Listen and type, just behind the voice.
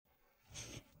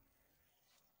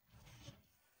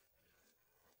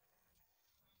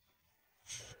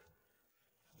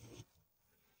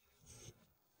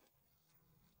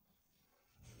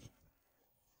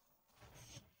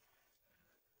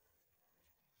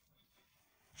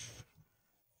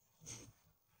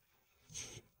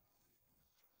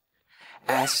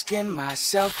Asking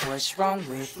myself what's wrong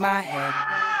with my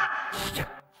head.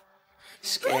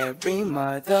 Scary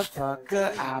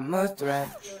motherfucker, I'm a threat.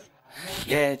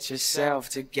 Get yourself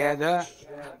together,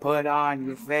 put on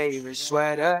your favorite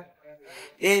sweater.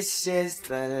 This is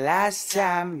the last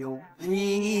time you'll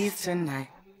breathe tonight.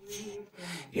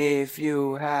 If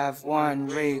you have one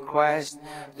request,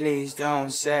 please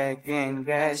don't second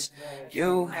guess.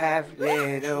 You have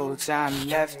little time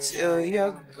left till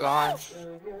you're gone.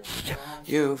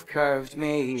 You've curved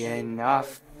me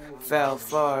enough, fell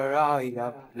for all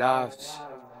your bluffs.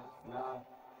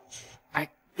 I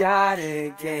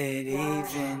gotta get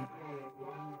even.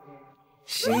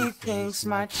 She thinks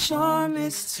my charm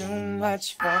is too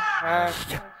much for her.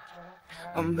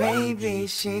 Or maybe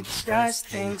she just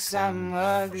thinks I'm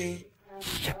ugly.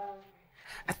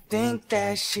 I think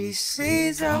that she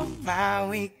sees all my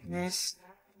weakness,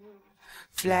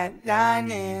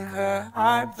 flatlining her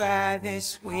heart by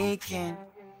this weekend.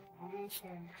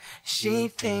 She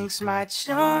thinks my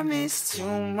charm is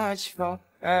too much for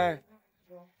her.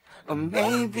 Or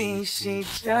maybe she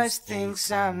just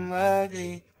thinks I'm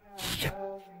ugly.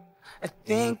 I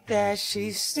think that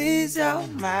she sees all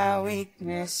my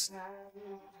weakness.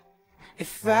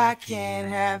 If I can't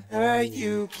have her,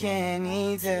 you can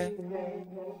either.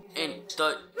 In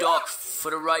the dark for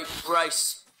the right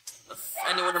price. If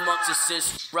anyone amongst us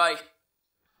is right,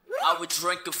 I would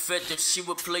drink a fifth and she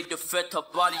would plead the fifth. Her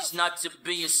body's not to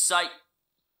be in sight.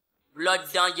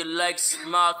 Blood down your legs,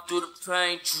 smile through the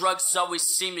pain. Drugs always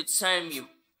seem to tame you.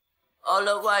 Oh,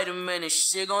 look, wait a minute,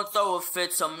 she gon' throw a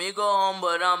fit. Tell me go home,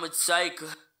 but I'ma take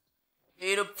her.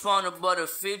 Eat upon her, but her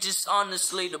features,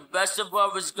 honestly, the best of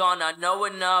her is gone. I know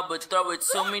it now, but throw it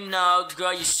to me now.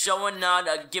 Girl, you showing out,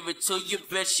 I give it to you,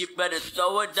 bitch. You better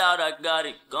throw it out, I got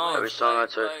it going. Every song I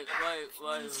touch,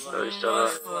 every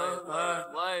step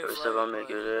I make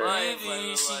it there.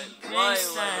 Maybe she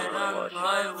thinks that I'm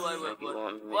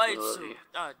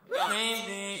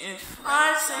maybe if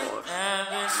I say that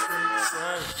it's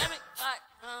research,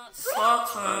 fuck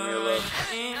her and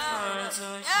leave her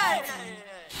to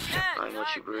I ain't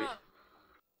let you breathe.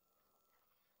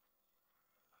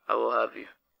 I will have you,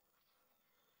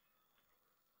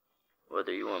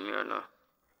 whether you want me or not.